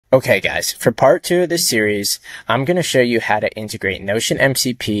Okay guys, for part 2 of this series, I'm going to show you how to integrate Notion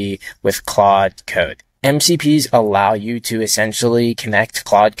MCP with Claude Code. MCPs allow you to essentially connect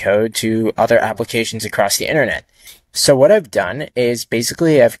Claude Code to other applications across the internet. So what I've done is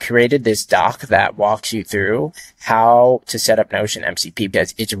basically I've created this doc that walks you through how to set up Notion MCP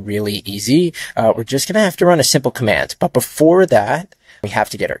because it's really easy. We're just going to have to run a simple command. But before that, we have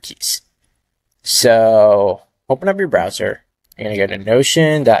to get our keys. So open up your browser. You're going to go to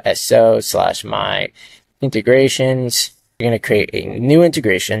notion.so/my-integrations. You're going to create a new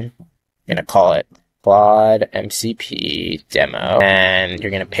integration. You're going to call it Claude MCP demo. And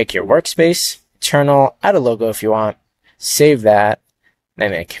you're going to pick your workspace, internal, add a logo if you want, save that,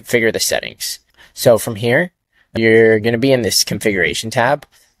 and then configure the settings. So from here, you're going to be in this configuration tab.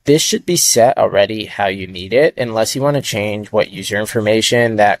 This should be set already how you need it, unless you want to change what user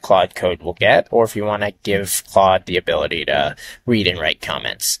information that Claude Code will get, or if you want to give Claude the ability to read and write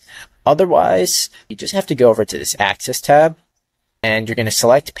comments. Otherwise, you just have to go over to this Access tab, and you're going to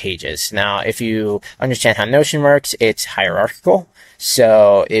select Pages. Now, if you understand how Notion works, it's hierarchical.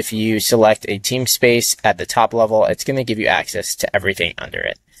 So if you select a team space at the top level, it's going to give you access to everything under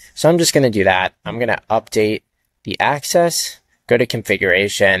it. So I'm just going to do that. I'm going to update the access. Go to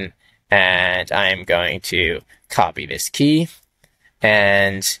configuration, and I'm going to copy this key.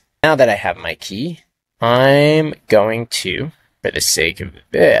 And now that I have my key, I'm going to, for the sake of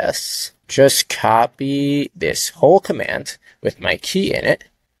this, just copy this whole command with my key in it.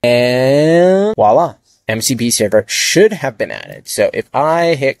 And voila, MCP server should have been added. So if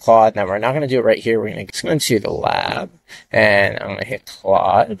I hit Claude, now we're not going to do it right here. We're going to go into the lab, and I'm going to hit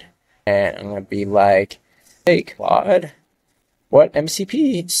Claude, and I'm going to be like, hey, Claude, what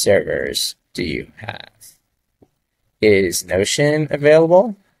MCP servers do you have? Is Notion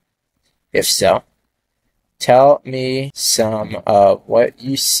available? If so, tell me some of what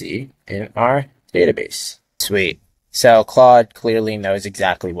you see in our database. Sweet. So Claude clearly knows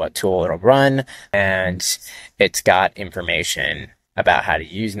exactly what tool it'll run, and it's got information about how to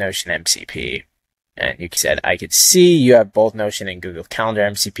use Notion MCP. And you said, I could see you have both Notion and Google Calendar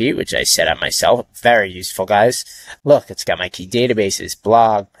MCP, which I set up myself. Very useful, guys. Look, it's got my key databases,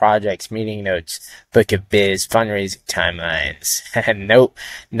 blog, projects, meeting notes, book of biz, fundraising timelines, and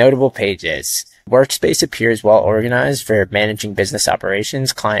notable pages. Workspace appears well organized for managing business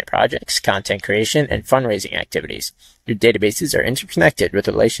operations, client projects, content creation, and fundraising activities. Your databases are interconnected with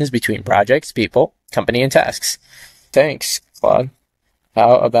relations between projects, people, company, and tasks. Thanks, Claude.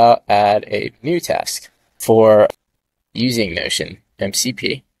 How about add a new task for using Notion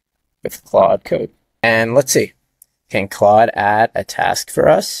MCP with Claude Code? And let's see, can Claude add a task for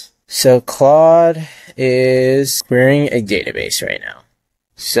us? So Claude is querying a database right now.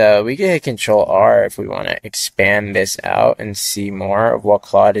 So we can hit Control R if we want to expand this out and see more of what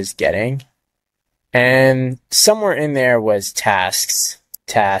Claude is getting. And somewhere in there was tasks.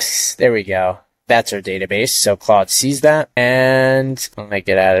 There we go. That's our database. So Claude sees that, and I'm going to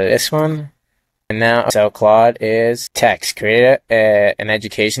get out of this one. And now, so Claude is text. Create an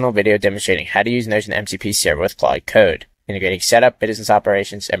educational video demonstrating how to use Notion MCP server with Claude Code, integrating setup, business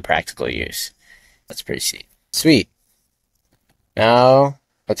operations, and practical use. Let's proceed. Sweet. Now,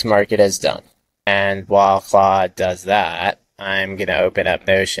 let's mark it as done. And while Claude does that, I'm going to open up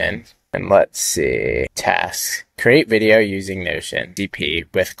Notion. And let's see. Tasks. Create video using Notion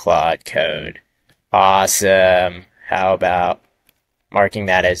MCP with Claude Code. Awesome. How about marking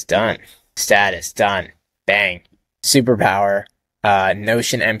that as done? Status done. Bang. Superpower.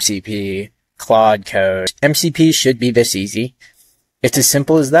 Notion MCP. Claude Code. MCP should be this easy. It's as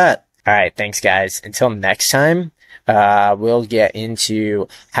simple as that. All right. Thanks, guys. Until next time, we'll get into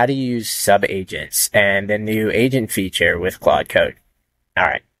how to use sub-agents and the new agent feature with Claude Code. All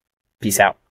right. Peace out.